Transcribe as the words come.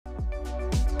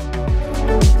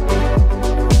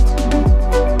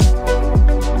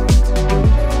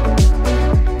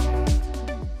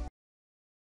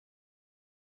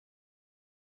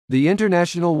The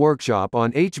International Workshop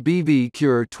on HBV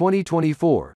Cure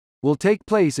 2024 will take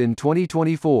place in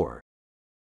 2024.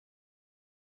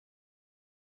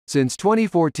 Since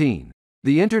 2014,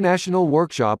 the International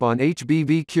Workshop on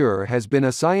HBV Cure has been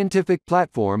a scientific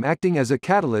platform acting as a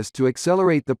catalyst to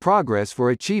accelerate the progress for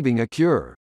achieving a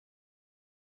cure.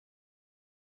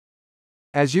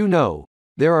 As you know,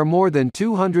 there are more than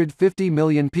 250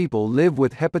 million people live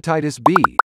with hepatitis B,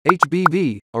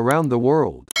 HBV, around the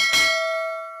world.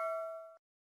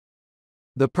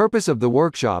 The purpose of the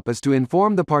workshop is to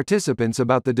inform the participants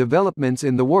about the developments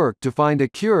in the work to find a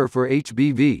cure for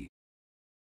HBV.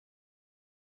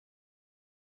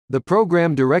 The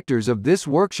program directors of this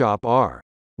workshop are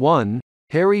 1.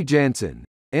 Harry Janssen,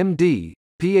 MD,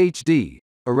 PhD,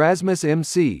 Erasmus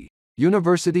MC,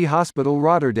 University Hospital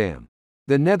Rotterdam,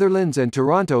 the Netherlands and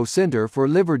Toronto Centre for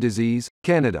Liver Disease,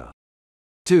 Canada.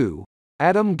 2.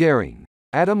 Adam Gehring,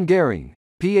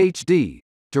 PhD,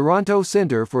 Toronto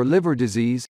Centre for Liver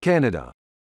Disease, Canada.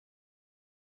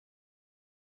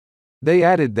 They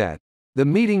added that the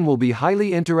meeting will be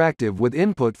highly interactive with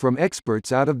input from experts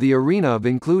out of the arena of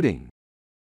including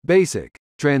basic,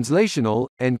 translational,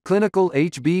 and clinical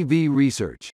HBV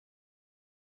research.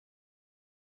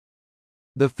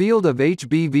 The field of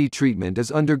HBV treatment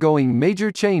is undergoing major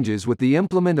changes with the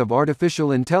implement of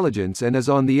artificial intelligence and is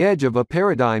on the edge of a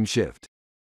paradigm shift.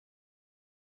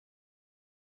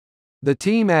 The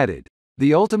team added,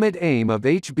 the ultimate aim of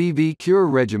HBV cure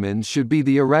regimens should be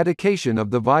the eradication of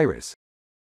the virus.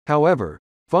 However,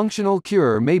 functional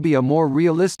cure may be a more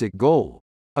realistic goal.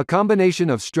 A combination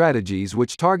of strategies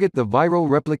which target the viral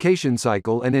replication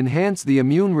cycle and enhance the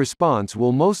immune response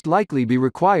will most likely be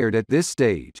required at this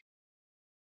stage.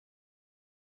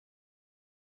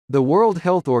 The World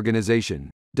Health Organization,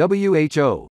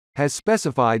 WHO, has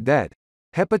specified that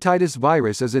hepatitis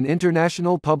virus is an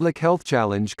international public health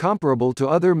challenge comparable to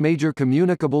other major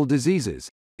communicable diseases,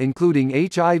 including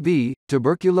HIV,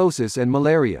 tuberculosis and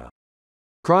malaria.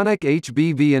 Chronic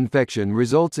HBV infection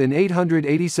results in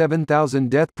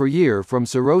 887,000 deaths per year from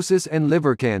cirrhosis and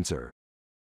liver cancer.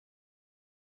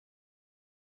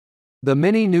 The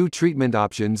many new treatment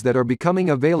options that are becoming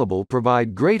available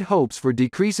provide great hopes for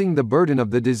decreasing the burden of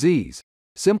the disease,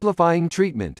 simplifying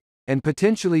treatment, and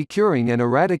potentially curing and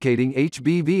eradicating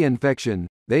HBV infection,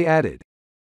 they added.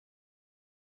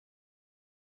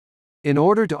 In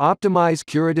order to optimize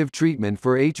curative treatment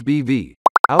for HBV,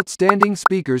 outstanding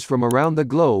speakers from around the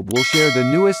globe will share the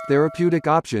newest therapeutic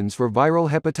options for viral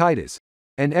hepatitis,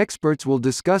 and experts will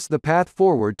discuss the path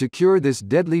forward to cure this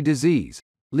deadly disease,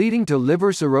 leading to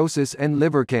liver cirrhosis and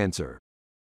liver cancer.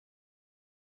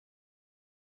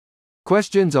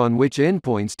 Questions on which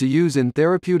endpoints to use in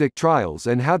therapeutic trials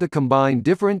and how to combine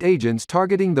different agents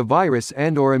targeting the virus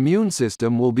and/or immune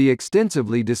system will be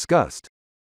extensively discussed.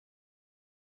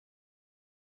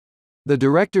 The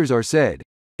directors are said,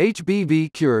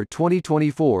 HBV Cure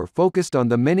 2024 focused on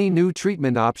the many new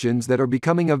treatment options that are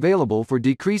becoming available for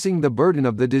decreasing the burden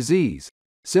of the disease,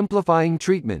 simplifying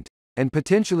treatment, and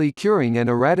potentially curing and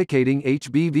eradicating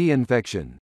HBV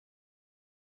infection.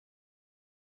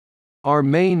 Our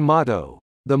main motto.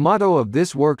 The motto of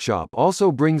this workshop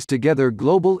also brings together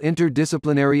global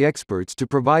interdisciplinary experts to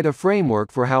provide a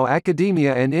framework for how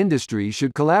academia and industry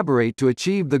should collaborate to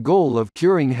achieve the goal of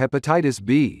curing hepatitis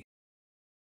B.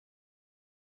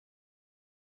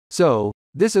 So,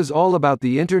 this is all about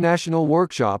the International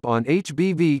Workshop on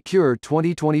HBV Cure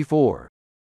 2024.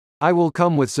 I will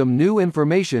come with some new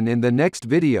information in the next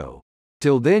video.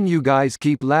 Till then, you guys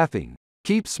keep laughing,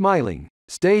 keep smiling,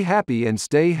 stay happy and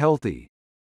stay healthy.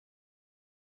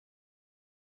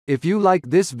 If you like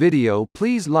this video,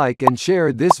 please like and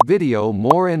share this video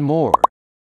more and more.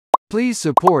 Please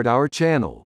support our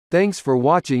channel. Thanks for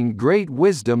watching Great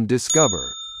Wisdom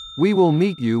Discover. We will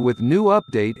meet you with new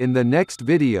update in the next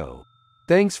video.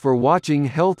 Thanks for watching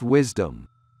Health Wisdom.